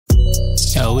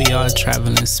But we all travel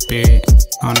in spirit,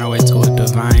 on our way to a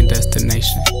divine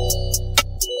destination.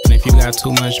 And if you got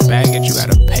too much baggage, you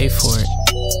gotta pay for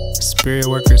it. Spirit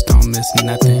workers don't miss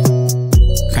nothing.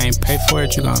 Can't pay for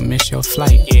it, you gon' miss your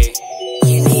flight. Yeah.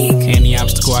 Any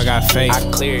obstacle, I got faith. I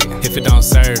clear it. If it don't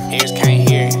serve, ears can't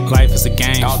hear it. Life is a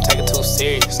game. Don't take it too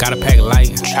serious. Gotta pack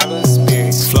light. Traveling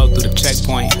spirits. Flow through the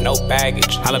checkpoint. No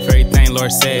baggage. I love everything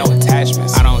Lord said. No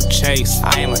attachments. I don't chase.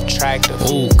 I am attractive.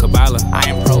 Ooh, Kabbalah. I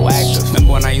am proactive.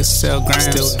 Remember when I used to sell grams?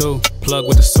 Still do. Plug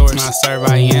with the source. When I serve,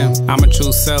 I am. I'm a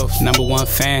true self. #1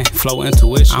 fan. Flow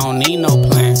intuition. I don't need no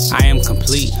plan. I am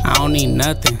complete. I don't need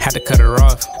nothing. Had to cut her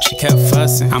off. She kept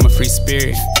fussing. I'm a free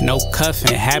spirit. No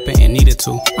cuffing. It happened and needed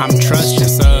to. I'm trusting.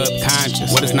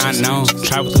 Subconscious. What is not known.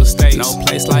 Travel through the states. No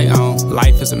place like home.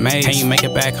 Life is a maze. Can you make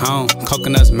it back home?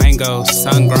 Coconuts, mangoes,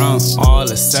 sun grown. All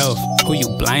is self. Who you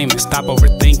blaming? Stop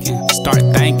overthinking. Start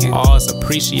thanking. All is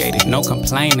appreciated. No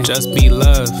complaining. Just be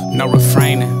love. No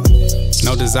refraining.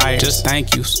 No desire. Just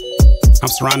thank yous. I'm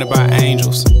surrounded by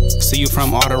angels. See you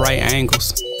from all the right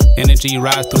angles. Energy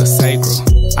rise through the sacral.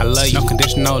 I love you, no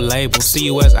condition, no label. See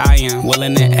you as I am,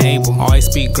 willing and able. Always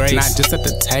speak grace, not just at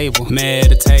the table.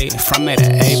 Meditate, from May to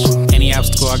April. Any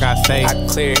obstacle, I got faith. I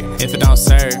clear it. If it don't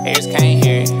serve, ears can't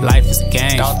hear it. Life is a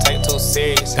game. Don't take it too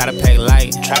serious. Gotta pay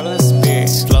light. Traveling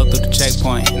spirits. Flow through the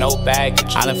checkpoint. No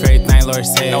baggage. I love everything Lord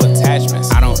said. No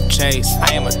attachments. I don't chase.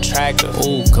 I am attractive.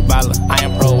 Ooh, Kabbalah. I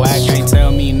am proactive. Can't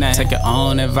tell me nothing. Take your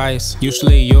own advice.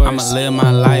 Usually yours. I'ma live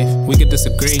my life. We could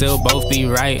disagree. Still both be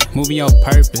right. Moving your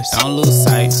purpose. Don't lose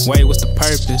sight. Wait, what's the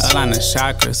purpose? Align the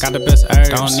chakras. Got the best herbs.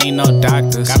 Don't need no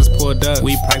doctors. Got us pulled up.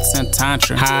 We practicing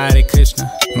tantra. Hare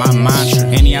Krishna. My mantra.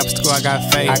 Any obstacle, I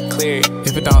got faith. I clear it.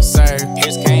 If it don't serve,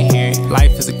 ears can't hear it.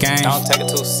 Life is a game. Don't take it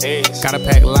too serious. Gotta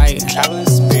pack light. Traveling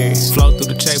spirits. Flow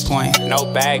through the checkpoint. No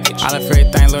baggage. I love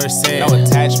everything Lord said. No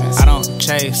attachments. I don't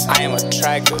chase. I am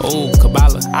attractive. Ooh,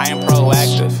 Kabbalah. I am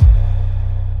proactive.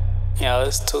 Yo,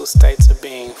 it's 2 states of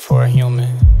being for a human.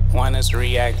 One is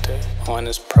reactive, one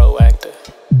is proactive.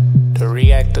 The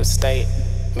reactive state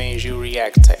means you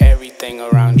react to everything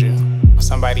around you. If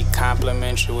somebody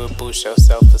compliments you, it boosts your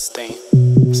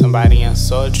self-esteem. Somebody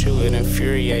insults you, it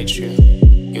infuriates you.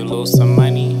 You lose some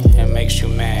money, it makes you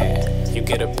mad. You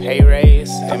get a pay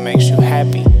raise, it makes you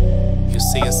happy. You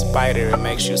see a spider, it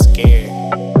makes you scared.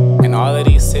 In all of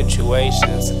these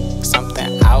situations,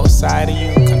 something outside of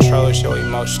you controls your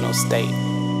emotional state.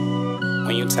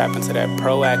 When you tap into that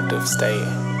proactive state,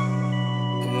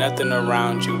 nothing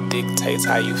around you dictates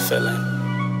how you feeling.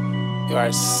 You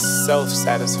are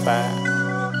self-satisfied,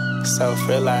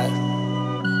 self-realized.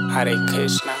 Hare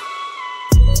Krishna.